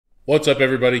What's up,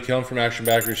 everybody? Kellen from Action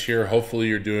Backers here. Hopefully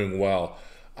you're doing well.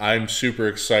 I'm super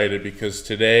excited because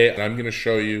today I'm going to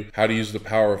show you how to use the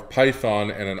power of Python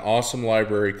and an awesome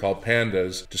library called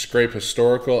Pandas to scrape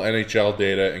historical NHL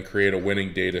data and create a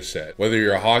winning data set. Whether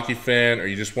you're a hockey fan or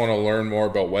you just want to learn more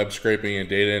about web scraping and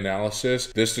data analysis,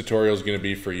 this tutorial is going to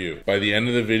be for you. By the end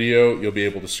of the video, you'll be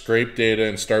able to scrape data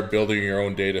and start building your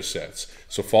own data sets.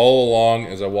 So follow along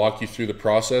as I walk you through the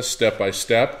process step by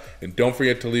step, and don't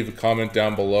forget to leave a comment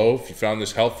down below if you found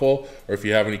this helpful or if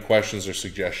you have any questions or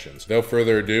suggestions. Without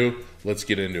further ado, let's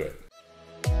get into it.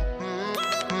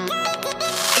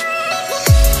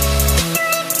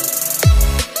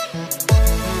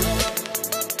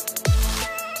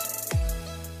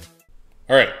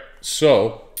 All right,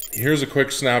 so here's a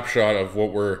quick snapshot of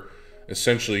what we're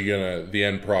essentially the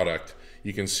end product.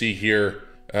 You can see here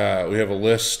we have a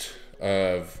list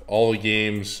of all the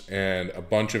games and a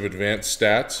bunch of advanced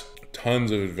stats,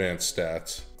 tons of advanced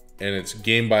stats, and it's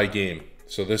game by game.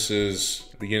 So this is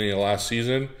the beginning of last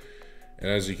season,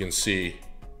 and as you can see,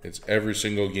 it's every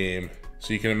single game.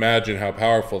 So you can imagine how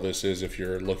powerful this is if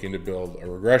you're looking to build a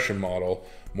regression model.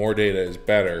 More data is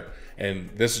better, and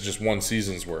this is just one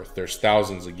season's worth. There's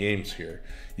thousands of games here.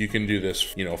 You can do this,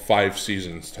 5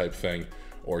 seasons type thing,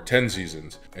 or 10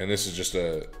 seasons, and this is just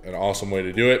an awesome way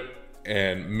to do it.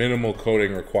 And minimal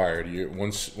coding required.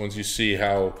 Once you see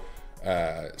how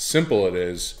simple it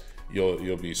is,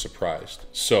 you'll be surprised.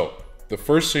 So the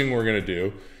first thing we're going to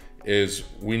do is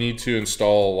we need to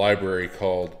install a library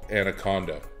called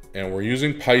Anaconda, and we're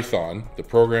using Python, the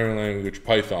programming language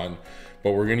Python,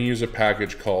 but we're going to use a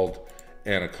package called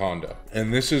Anaconda.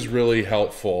 And this is really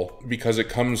helpful because it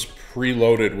comes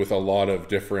preloaded with a lot of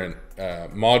different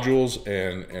modules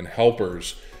and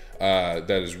helpers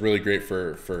that is really great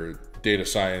for data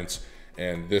science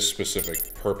and this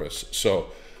specific purpose. So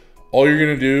all you're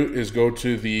going to do is go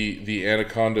to the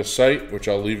Anaconda site, which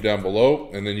I'll leave down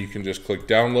below, and then you can just click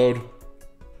download.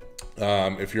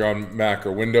 If you're on Mac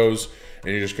or Windows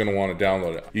and you're just going to want to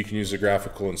download it, you can use the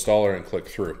graphical installer and click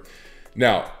through.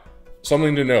 Now,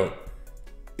 something to note,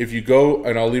 if you go,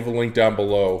 and I'll leave a link down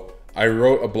below, I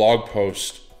wrote a blog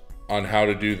post on how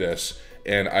to do this,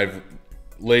 and I've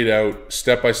laid out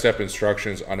step-by-step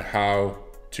instructions on how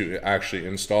to actually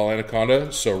install Anaconda.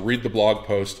 So read the blog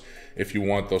post if you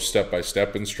want those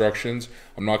step-by-step instructions.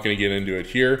 I'm not going to get into it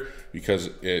here because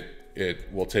it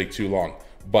will take too long,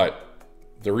 but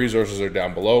the resources are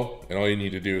down below, and all you need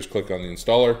to do is click on the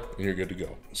installer and you're good to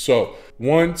go. So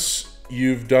once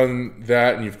you've done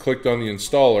that and you've clicked on the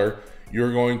installer,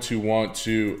 you're going to want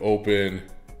to open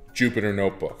Jupyter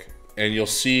Notebook, and you'll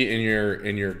see in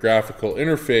your graphical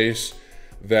interface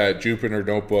that Jupyter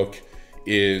Notebook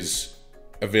is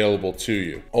available to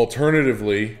you.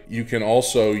 Alternatively, you can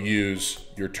also use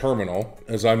your terminal,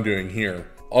 as I'm doing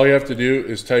here. All you have to do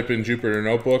is type in Jupyter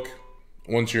Notebook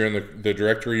once you're in the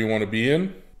directory you want to be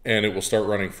in, and it will start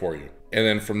running for you. And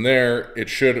then from there, it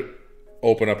should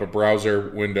open up a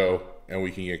browser window and we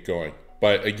can get going.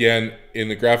 But again, in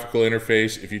the graphical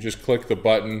interface, if you just click the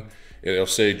button, it'll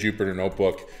say Jupyter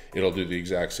Notebook. It'll do the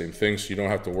exact same thing, so you don't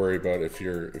have to worry about if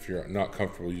you're not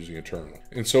comfortable using a terminal.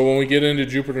 And so when we get into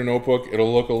Jupyter Notebook,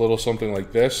 it'll look a little something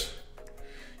like this.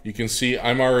 You can see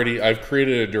I've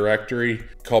created a directory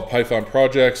called Python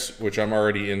projects, which I'm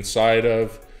already inside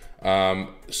of.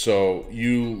 So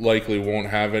you likely won't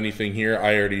have anything here.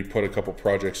 I already put a couple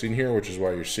projects in here, which is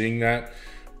why you're seeing that.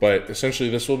 But essentially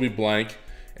this will be blank.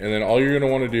 And then all you're going to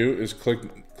want to do is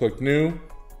click new,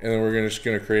 and then we're just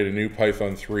going to create a new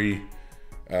Python 3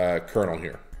 kernel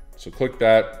here. So click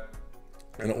that,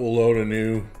 and it will load a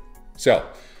new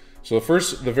cell. So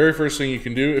the very first thing you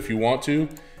can do if you want to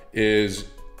is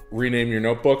rename your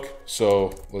notebook.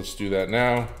 So let's do that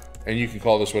now. And you can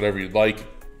call this whatever you'd like.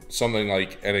 Something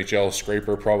like NHL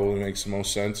Scraper probably makes the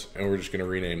most sense, and we're just going to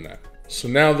rename that. So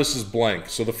now this is blank.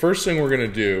 So the first thing we're going to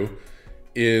do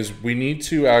is we need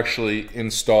to actually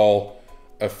install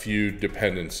a few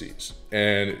dependencies,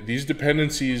 and these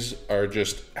dependencies are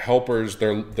just helpers.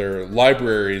 They're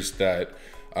libraries that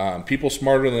people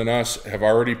smarter than us have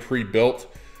already pre-built,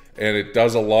 and it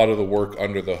does a lot of the work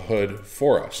under the hood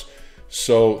for us.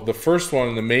 So the first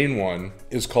one, the main one,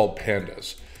 is called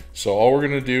Pandas. So all we're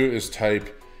going to do is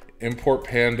type import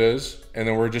pandas, and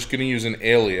then we're just going to use an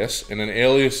alias, and an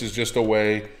alias is just a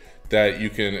way that you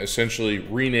can essentially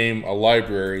rename a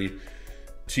library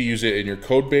to use it in your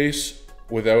code base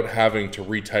without having to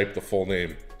retype the full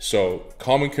name. So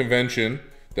common convention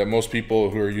that most people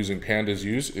who are using pandas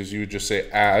use is you would just say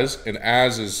as, and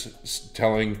as is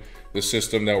telling the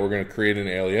system that we're going to create an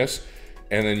alias,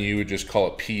 and then you would just call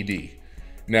it PD.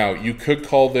 Now you could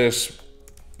call this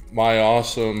my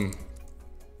awesome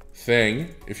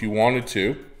thing if you wanted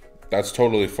to. That's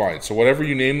totally fine. So whatever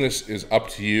you name this is up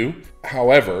to you.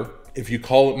 However, if you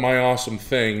call it my awesome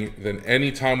thing, then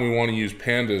anytime we want to use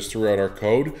pandas throughout our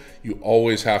code, you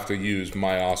always have to use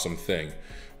my awesome thing,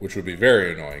 which would be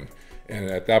very annoying. And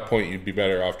at that point, you'd be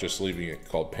better off just leaving it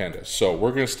called pandas. So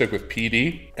we're going to stick with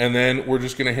PD, and then we're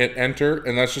just going to hit enter,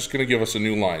 and that's just going to give us a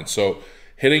new line. So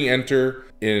hitting enter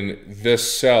in this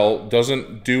cell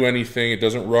doesn't do anything. It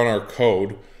doesn't run our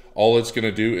code. All it's going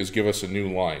to do is give us a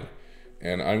new line.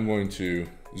 And I'm going to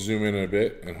zoom in a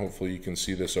bit, and hopefully you can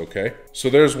see this okay. So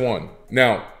there's one.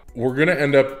 Now, we're going to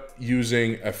end up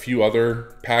using a few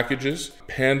other packages.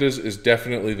 Pandas is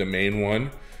definitely the main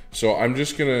one. So I'm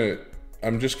just going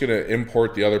to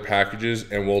import the other packages,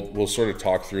 and we'll sort of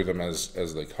talk through them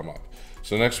as they come up.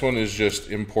 So the next one is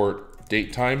just import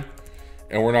date time,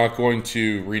 and we're not going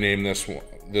to rename this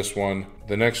one.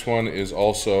 The next one is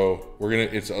also,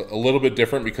 it's a little bit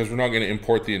different because we're not going to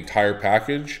import the entire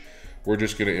package. We're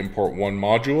just going to import one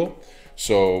module.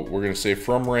 So we're going to say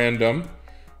from random,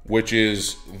 which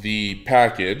is the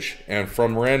package, and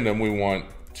from random we want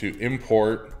to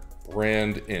import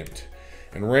randint.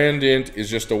 And randint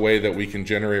is just a way that we can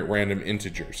generate random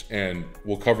integers, and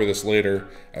we'll cover this later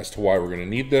as to why we're going to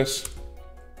need this.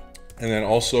 And then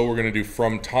also we're going to do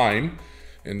from time,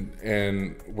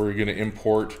 and we're going to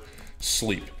import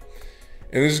sleep.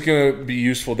 And this is going to be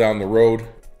useful down the road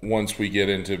once we get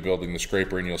into building the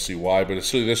scraper, and you'll see why. But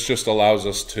so this just allows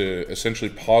us to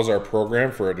essentially pause our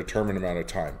program for a determined amount of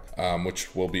time,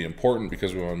 which will be important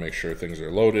because we want to make sure things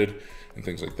are loaded and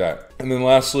things like that. And then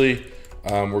lastly,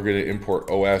 we're going to import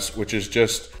OS, which is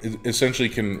just essentially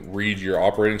can read your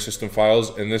operating system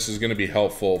files, and this is going to be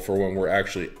helpful for when we're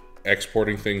actually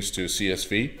exporting things to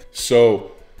CSV.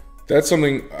 So that's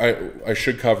something I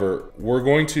should cover. We're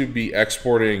going to be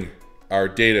exporting our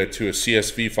data to a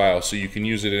CSV file so you can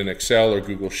use it in Excel or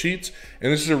Google Sheets,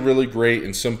 and this is a really great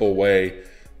and simple way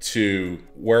to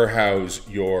warehouse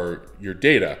your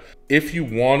data. If you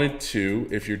wanted to,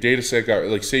 if your data set got,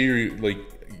 like, say you're like,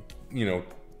 you know,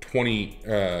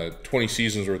 20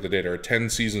 seasons worth of data or 10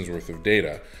 seasons worth of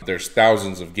data. There's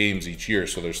thousands of games each year,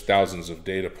 so there's thousands of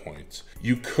data points.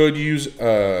 You could use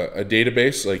a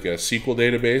database, like a SQL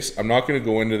database. I'm not going to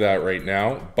go into that right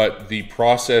now, but the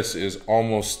process is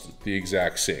almost the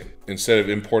exact same. Instead of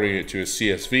importing it to a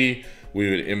CSV, we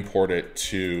would import it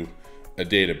to a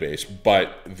database,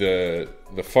 but the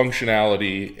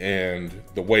functionality and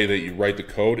the way that you write the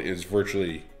code is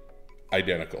virtually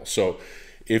identical. So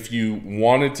if you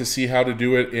wanted to see how to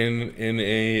do it in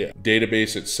a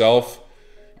database itself,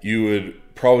 you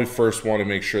would probably first want to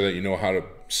make sure that you know how to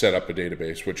set up a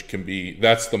database, which can be,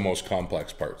 that's the most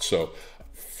complex part. So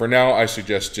for now, I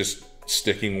suggest just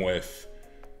sticking with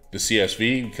the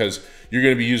CSV because you're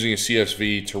going to be using a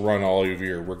CSV to run all of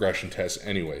your regression tests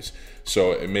anyways.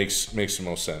 So it makes the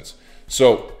most sense.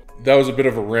 So that was a bit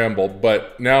of a ramble,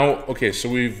 but now, okay, so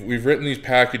we've written these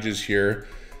packages here.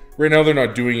 Right now they're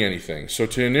not doing anything. So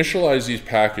to initialize these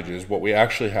packages, what we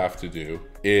actually have to do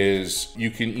is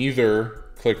you can either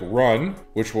click run,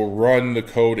 which will run the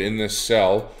code in this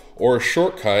cell, or a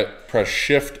shortcut, press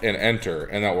shift and enter,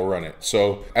 and that will run it.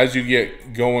 So as you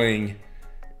get going,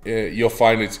 you'll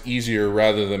find it's easier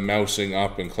rather than mousing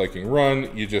up and clicking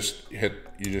run. You just hit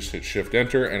shift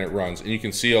enter and it runs. And you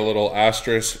can see a little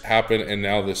asterisk happen, and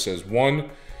now this says 1.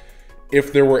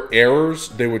 If there were errors,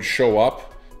 they would show up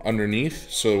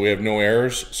underneath, so we have no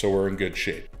errors, so we're in good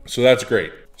shape. So that's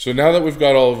great. So now that we've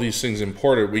got all of these things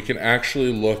imported, we can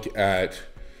actually look at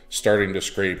starting to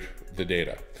scrape the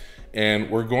data.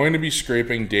 And we're going to be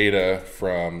scraping data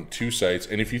from 2 sites.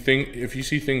 And if you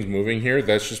see things moving here,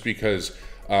 that's just because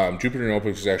Jupyter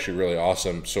Notebooks is actually really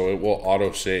awesome. So it will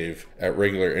auto save at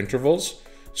regular intervals.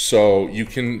 So you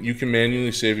can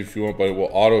manually save if you want, but it will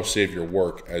auto save your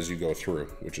work as you go through,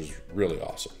 which is really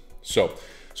awesome. So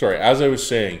sorry, as I was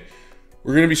saying,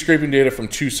 we're going to be scraping data from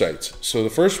 2 sites. So the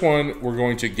first one, we're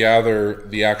going to gather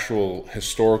the actual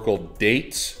historical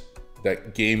dates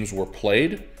that games were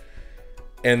played.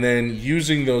 And then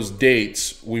using those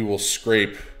dates, we will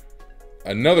scrape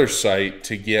another site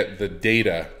to get the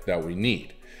data that we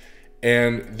need.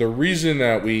 And the reason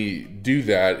that we do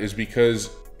that is because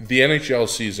the NHL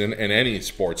season and any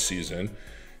sports season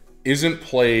isn't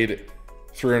played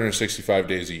 365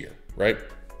 days a year, right?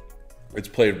 It's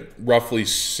played roughly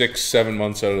 6-7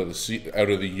 months out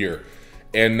of the year,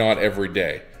 and not every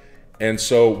day. And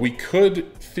so we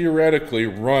could theoretically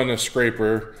run a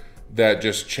scraper that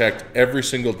just checked every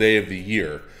single day of the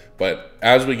year. But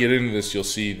as we get into this, you'll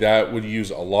see that would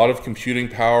use a lot of computing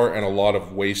power and a lot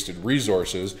of wasted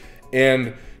resources.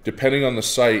 And depending on the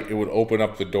site, it would open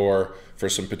up the door for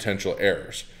some potential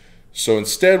errors. So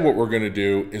instead, what we're going to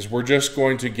do is we're just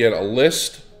going to get a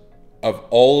list of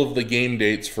all of the game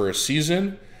dates for a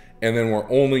season, and then we're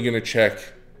only going to check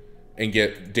and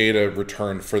get data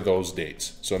returned for those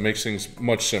dates. So it makes things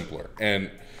much simpler.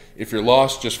 And if you're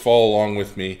lost, just follow along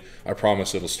with me. I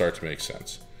promise it'll start to make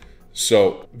sense.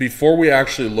 So before we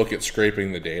actually look at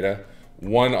scraping the data,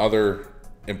 one other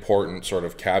important sort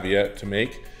of caveat to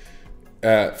make.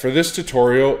 For this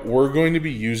tutorial, we're going to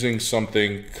be using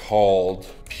something called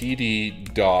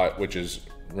PD dot, which is,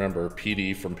 remember,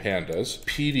 PD from Pandas,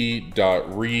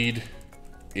 PD.read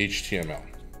HTML.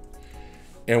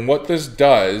 And what this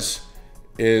does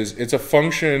is it's a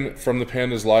function from the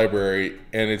Pandas library,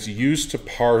 and it's used to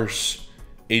parse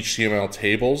HTML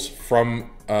tables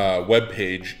from a web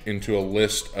page into a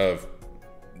list of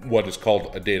what is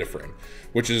called a data frame,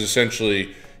 which is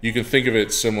essentially, you can think of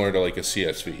it similar to like a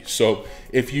CSV. So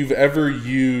if you've ever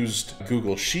used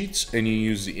Google Sheets and you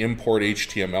use the import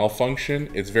HTML function,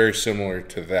 it's very similar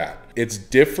to that. It's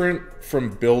different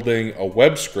from building a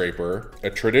web scraper, a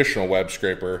traditional web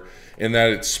scraper, in that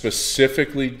it's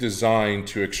specifically designed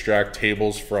to extract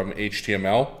tables from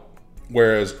HTML,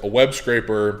 whereas a web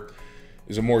scraper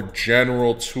is a more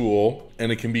general tool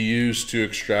and it can be used to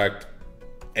extract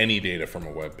any data from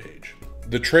a web page.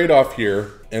 The trade-off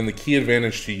here and the key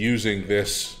advantage to using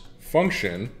this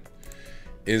function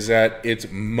is that it's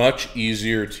much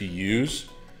easier to use,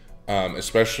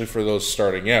 especially for those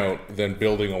starting out, than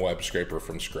building a web scraper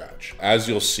from scratch. As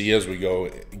you'll see as we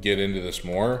get into this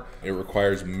more, it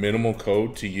requires minimal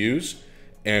code to use,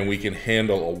 and we can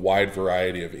handle a wide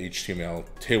variety of HTML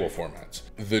table formats.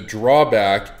 The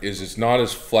drawback is it's not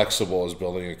as flexible as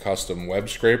building a custom web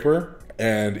scraper.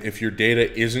 And if your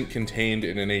data isn't contained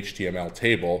in an HTML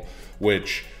table,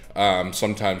 which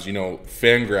sometimes, you know,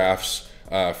 Fangraphs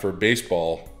for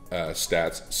baseball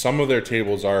stats, some of their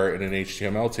tables are in an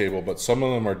HTML table, but some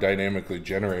of them are dynamically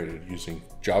generated using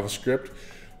JavaScript,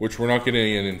 which we're not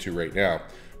getting into right now.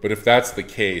 But if that's the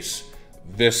case,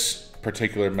 this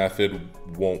particular method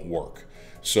won't work.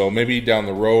 So maybe down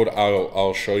the road,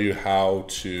 I'll show you how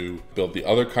to build the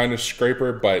other kind of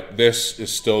scraper, but this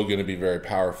is still going to be very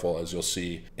powerful, as you'll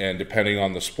see. And depending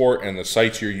on the sport and the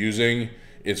sites you're using,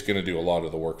 it's going to do a lot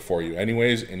of the work for you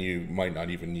anyways, and you might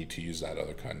not even need to use that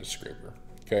other kind of scraper.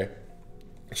 Okay,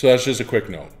 so that's just a quick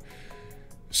note.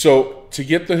 So to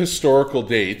get the historical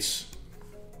dates,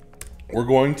 we're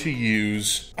going to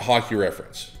use Hockey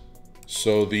Reference.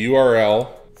 So the URL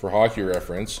for Hockey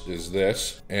Reference is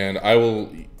this, and I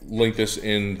will link this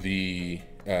in the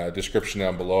description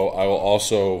down below. I will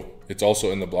also, it's also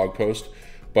in the blog post,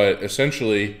 but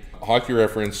essentially Hockey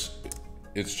Reference,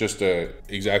 it's just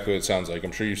exactly what it sounds like.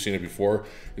 I'm sure you've seen it before.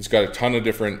 It's got a ton of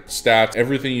different stats,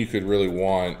 everything you could really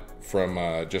want from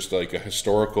just like a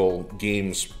historical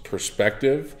games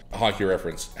perspective, Hockey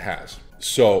Reference has.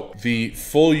 So the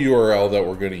full URL that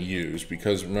we're going to use,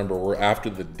 because remember we're after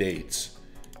the dates,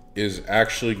 is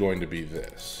actually going to be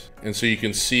this. And so you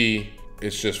can see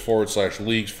it's just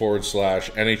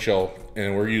 /leagues/ NHL,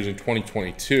 and we're using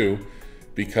 2022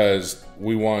 because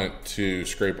we want to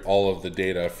scrape all of the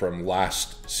data from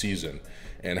last season.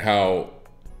 And how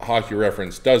Hockey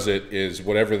Reference does it is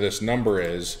whatever this number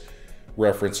is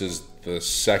references the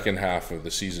second half of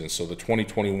the season. So the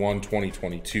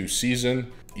 2021-2022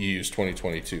 season, you use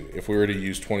 2022. If we were to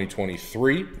use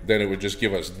 2023, then it would just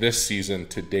give us this season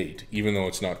to date, even though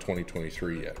it's not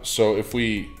 2023 yet. So if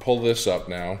we pull this up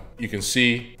now, you can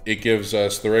see it gives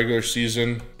us the regular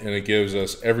season, and it gives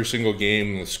us every single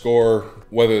game, the score,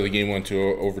 whether the game went to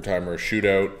overtime or a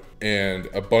shootout, and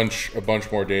a bunch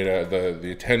more data,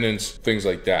 the attendance, things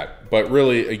like that. But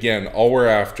really, again, all we're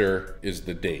after is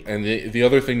the date. And the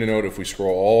other thing to note, if we scroll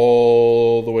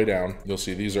all the way down, you'll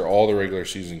see these are all the regular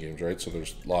season games, right? So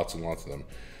there's lots and lots of them.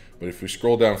 But if we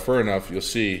scroll down far enough, you'll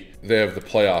see they have the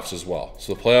playoffs as well.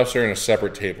 So the playoffs are in a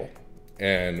separate table,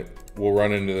 and we'll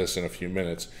run into this in a few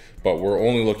minutes, but we're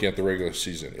only looking at the regular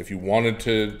season. If you wanted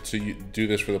to do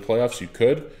this for the playoffs, you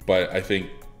could, but I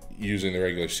think using the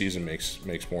regular season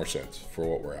makes more sense for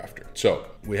what we're after. So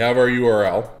we have our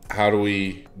URL. How do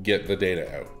we get the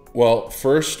data out? Well,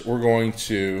 first we're going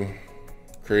to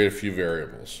create a few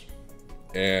variables,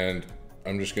 and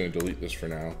I'm just going to delete this for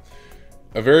now.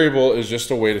 A variable is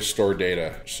just a way to store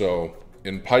data. So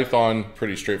in Python,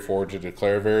 pretty straightforward to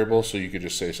declare a variable. So you could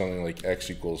just say something like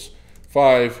x equals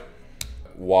 5,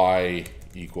 y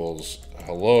equals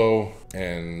hello,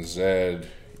 and z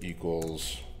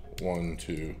equals 1,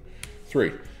 2,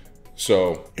 3.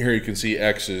 So here you can see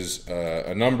x is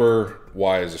a number,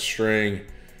 y is a string,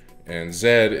 and z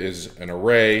is an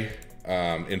array.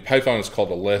 In Python, it's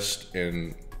called a list.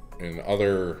 In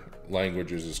other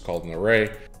languages is called an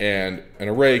array. And an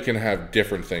array can have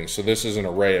different things. So this is an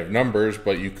array of numbers,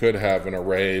 but you could have an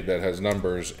array that has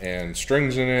numbers and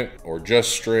strings in it, or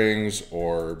just strings,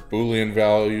 or Boolean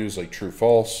values like true,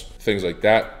 false, things like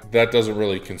that. That doesn't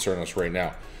really concern us right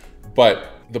now. But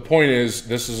the point is,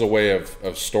 this is a way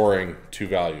of storing two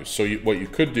values. So what you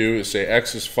could do is say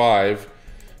x is 5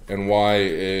 and y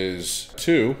is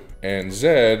 2, and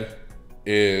z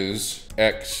is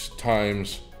x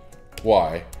times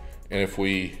y. And if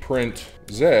we print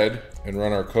z and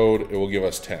run our code, it will give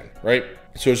us 10, right?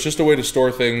 So it's just a way to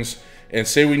store things. And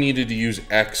say we needed to use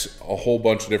x a whole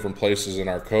bunch of different places in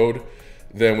our code,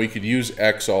 then we could use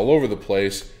x all over the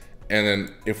place. And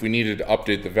then if we needed to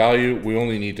update the value, we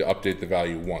only need to update the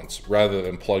value once rather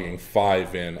than plugging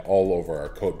 5 in all over our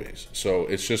code base. So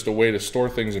it's just a way to store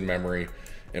things in memory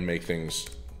and make things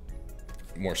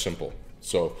more simple.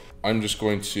 So I'm just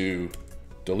going to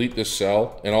delete this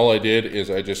cell, and all I did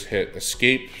is I just hit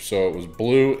escape, so it was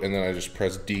blue, and then I just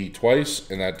pressed D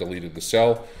twice, and that deleted the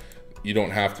cell. You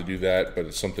don't have to do that, but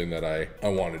it's something that I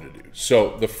wanted to do.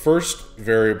 So the first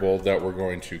variable that we're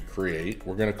going to create,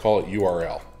 we're going to call it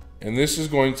URL. And this is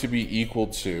going to be equal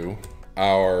to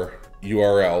our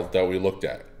URL that we looked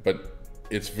at. But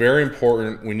it's very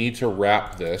important, we need to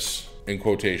wrap this in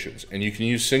quotations. And you can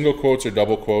use single quotes or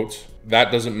double quotes.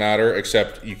 That doesn't matter,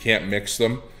 except you can't mix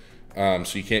them.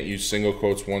 So you can't use single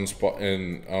quotes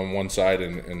on one side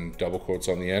and double quotes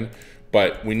on the end.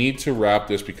 But we need to wrap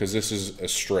this because this is a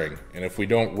string. And if we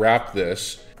don't wrap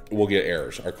this, we'll get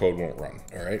errors. Our code won't run.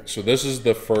 All right. So this is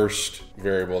the first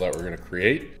variable that we're going to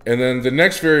create. And then the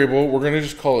next variable, we're going to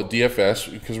just call it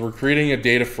DFS because we're creating a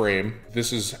data frame.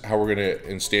 This is how we're going to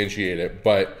instantiate it.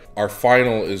 But our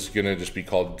final is going to just be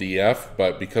called DF.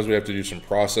 But because we have to do some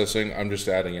processing, I'm just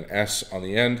adding an S on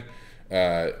the end.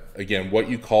 Again, what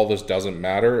you call this doesn't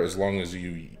matter as long as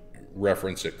you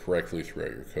reference it correctly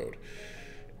throughout your code.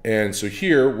 And so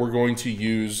here we're going to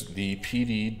use the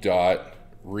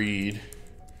pd.read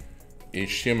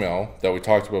HTML that we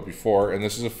talked about before, and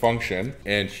this is a function,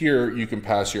 and here you can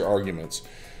pass your arguments.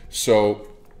 So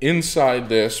inside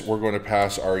this, we're going to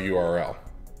pass our URL.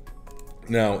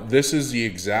 Now, this is the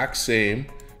exact same,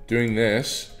 doing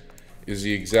this is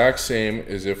the exact same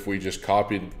as if we just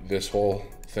copied this whole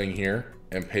thing here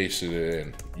and pasted it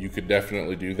in. You could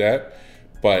definitely do that,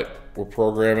 but we're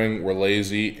programming, we're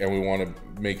lazy, and we want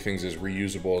to make things as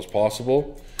reusable as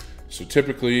possible. So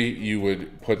typically you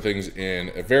would put things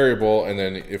in a variable, and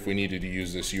then if we needed to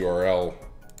use this URL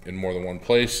in more than one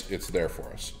place, it's there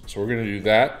for us. So we're going to do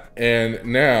that. And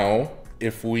now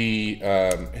if we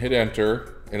hit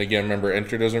enter, and again, remember,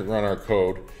 enter doesn't run our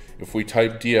code. If we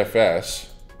type DFS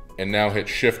and now hit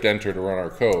shift enter to run our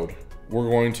code, we're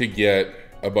going to get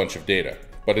a bunch of data,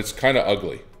 but it's kind of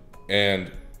ugly.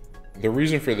 And the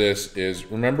reason for this is,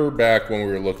 remember back when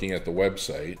we were looking at the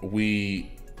website,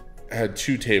 we had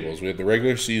two tables. We had the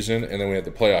regular season and then we had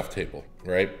the playoff table,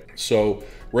 right? So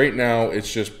right now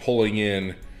it's just pulling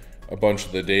in a bunch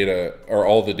of the data, or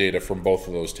all the data from both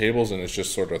of those tables, and it's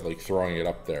just sort of like throwing it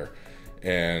up there.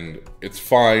 And it's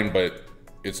fine, but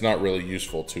it's not really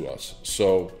useful to us.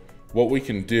 So what we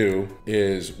can do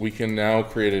is we can now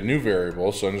create a new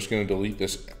variable. So I'm just going to delete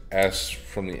this S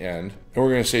from the end. And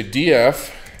we're going to say df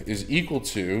is equal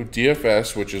to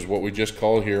DFS, which is what we just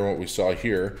called here and what we saw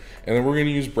here. And then we're going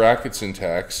to use bracket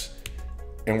syntax,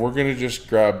 and we're going to just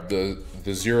grab the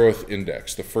 0th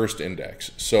index, the first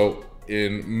index. So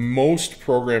in most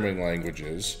programming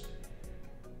languages,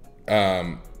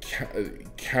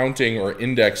 counting or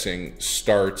indexing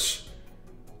starts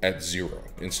at 0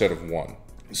 instead of 1.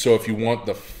 So if you want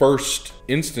the first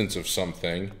instance of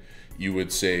something, you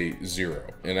would say 0.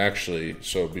 And actually,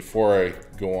 so before I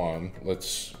go on,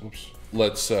 let's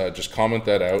just comment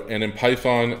that out. And in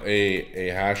Python,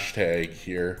 a hashtag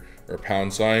here, or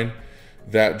 £,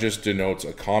 that just denotes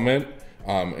a comment.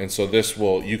 And so this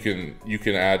will, you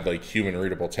can add like human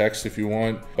readable text if you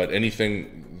want, but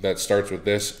anything that starts with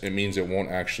this, it means it won't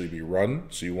actually be run,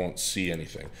 so you won't see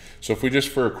anything. So if we just,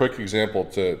 for a quick example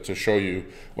to show you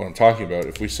what I'm talking about,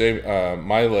 if we say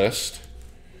my list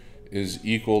is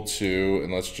equal to,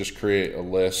 and let's just create a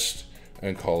list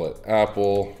and call it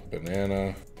apple,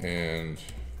 banana, and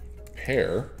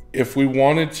pear. If we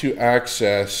wanted to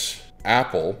access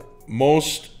apple,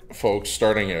 most folks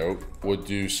starting out would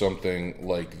do something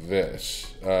like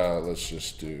this. We'll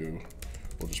just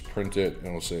print it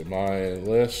and we'll say my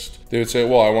list. They would say,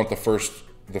 well, I want the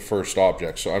first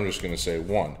object, so I'm just going to say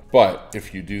 1. But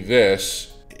if you do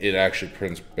this, it actually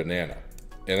prints banana.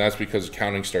 And that's because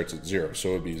counting starts at 0. So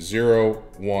it would be 0,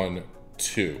 1,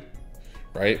 2,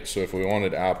 right? So if we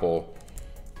wanted apple,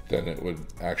 then it would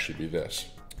actually be this.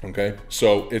 Okay,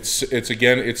 so it's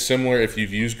again, it's similar. If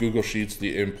you've used Google Sheets,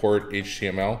 the import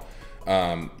HTML,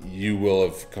 you will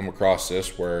have come across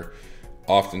this where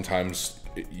oftentimes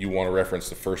you want to reference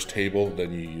the first table,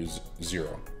 then you use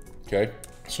 0. Okay,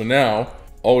 so now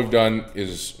all we've done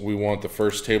is we want the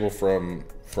first table from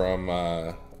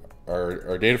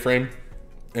our data frame,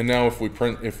 and now if we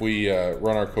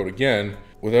run our code again,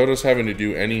 without us having to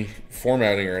do any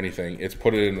formatting or anything, it's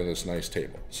put it into this nice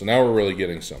table. So now we're really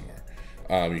getting somewhere.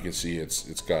 You can see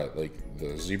it's got like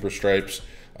the zebra stripes,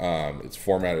 it's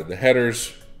formatted the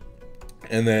headers,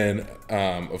 and then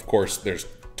of course there's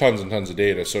tons and tons of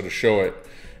data. So to show it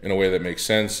in a way that makes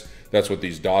sense, that's what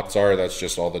these dots are. That's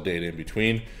just all the data in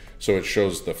between. So it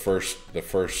shows the first 5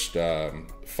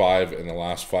 and the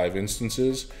last 5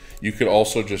 instances. You could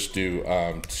also just do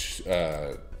I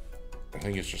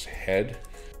think it's just head.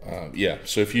 Yeah,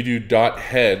 so if you do dot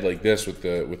head like this with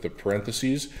the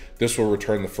parentheses, this will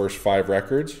return the first 5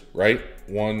 records, right?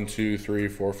 1, 2, 3,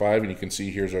 4, 5, and you can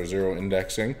see here's our 0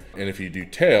 indexing. And if you do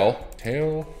tail,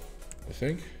 I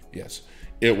think, yes,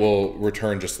 it will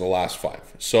return just the last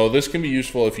 5. So this can be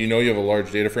useful if you know you have a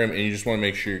large data frame and you just want to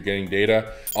make sure you're getting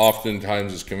data.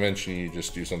 Oftentimes as convention, you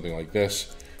just do something like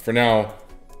this. For now,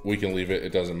 we can leave it,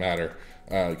 it doesn't matter,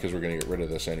 because we're gonna get rid of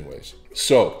this anyways.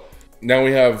 So now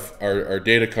we have our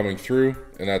data coming through,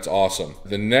 and that's awesome.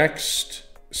 The next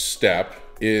step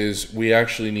is we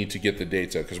actually need to get the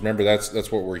dates out, because remember,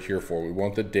 that's what we're here for. We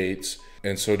want the dates.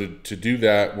 And so to do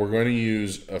that, we're going to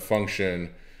use a function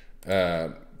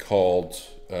called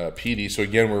PD. So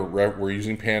again, we're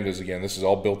using pandas again. This is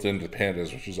all built into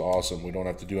pandas, which is awesome. We don't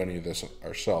have to do any of this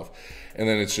ourselves. And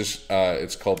then it's just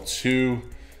it's called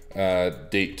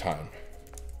toDate time.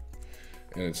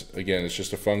 And it's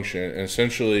just a function. And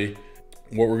essentially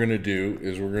what we're going to do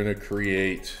is we're going to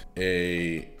create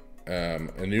a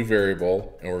new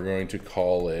variable, and we're going to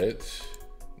call it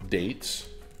dates,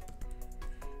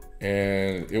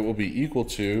 and it will be equal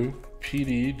to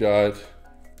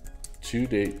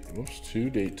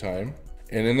pd.toDate time,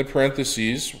 and in the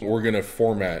parentheses we're going to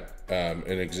format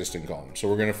an existing column. So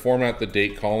we're going to format the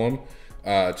date column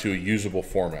to a usable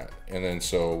format, and then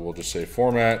so we'll just say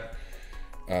format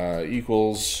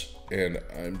equals, and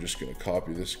I'm just going to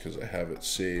copy this because I have it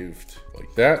saved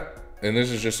like that. And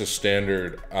this is just a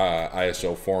standard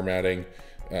ISO formatting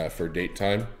for date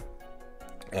time.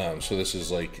 So this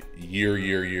is like year,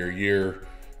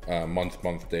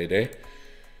 month, day.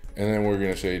 And then we're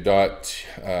going to say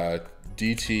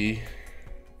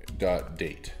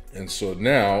 .dt.date. And so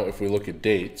now if we look at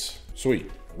dates,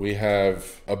 sweet, we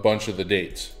have a bunch of the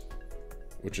dates,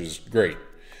 which is great.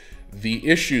 The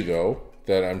issue though,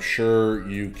 that I'm sure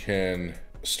you can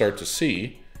start to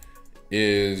see,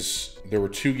 is there were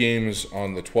 2 games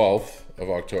on the 12th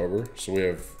of October. So we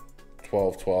have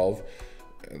 12/12,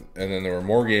 and then there were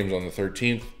more games on the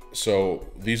 13th.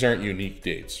 So these aren't unique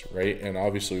dates, right? And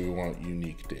obviously we want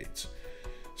unique dates.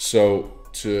 So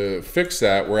to fix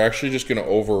that, we're actually just going to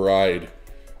override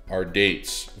our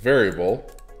dates variable.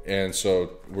 And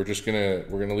so we're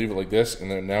going to leave it like this. And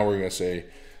then now we're going to say,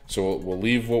 so we'll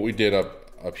leave what we did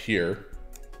up here,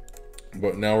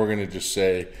 but now we're going to just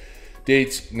say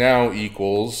dates now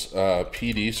equals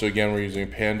PD. So again, we're using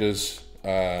pandas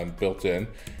built in,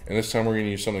 and this time we're going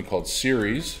to use something called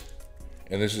series,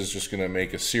 and this is just going to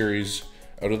make a series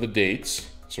out of the dates.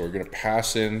 So we're going to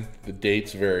pass in the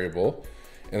dates variable,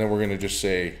 and then we're going to just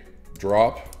say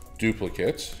drop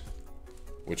duplicates,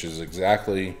 which is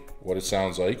exactly what it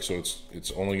sounds like. So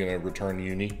it's only going to return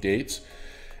unique dates,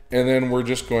 and then we're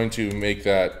just going to make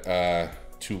that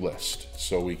to list,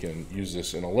 so we can use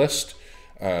this in a list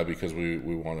because we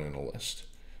want it in a list.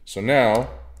 So now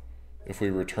if we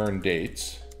return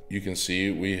dates, you can see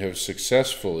we have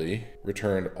successfully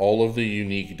returned all of the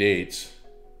unique dates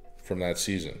from that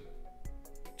season.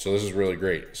 So this is really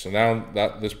great. So now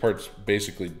this part's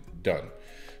basically done.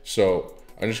 So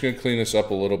I'm just going to clean this up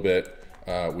a little bit.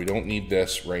 We don't need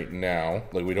this right now.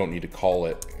 Like, we don't need to call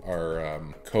it. Our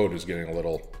code is getting a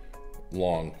little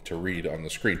long to read on the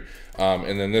screen.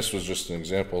 And then this was just an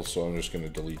example, so I'm just going to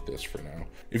delete this for now.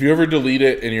 If you ever delete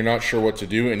it and you're not sure what to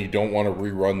do and you don't want to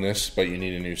rerun this, but you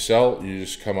need a new cell, you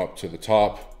just come up to the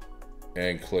top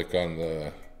and click on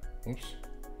the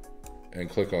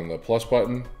plus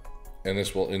button, and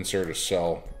this will insert a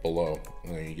cell below,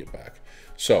 and then you get back.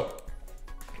 So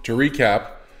to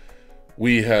recap,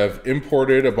 we have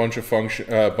imported a bunch of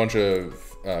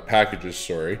packages,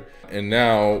 sorry, and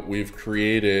now we've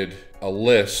created a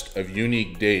list of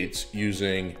unique dates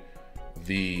using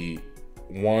the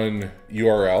one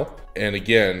URL. And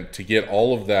again, to get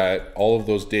all of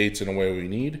those dates in a way we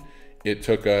need, it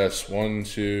took us 1,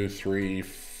 2, 3,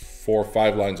 4,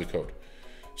 5 lines of code.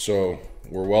 So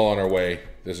we're well on our way.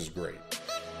 This is great.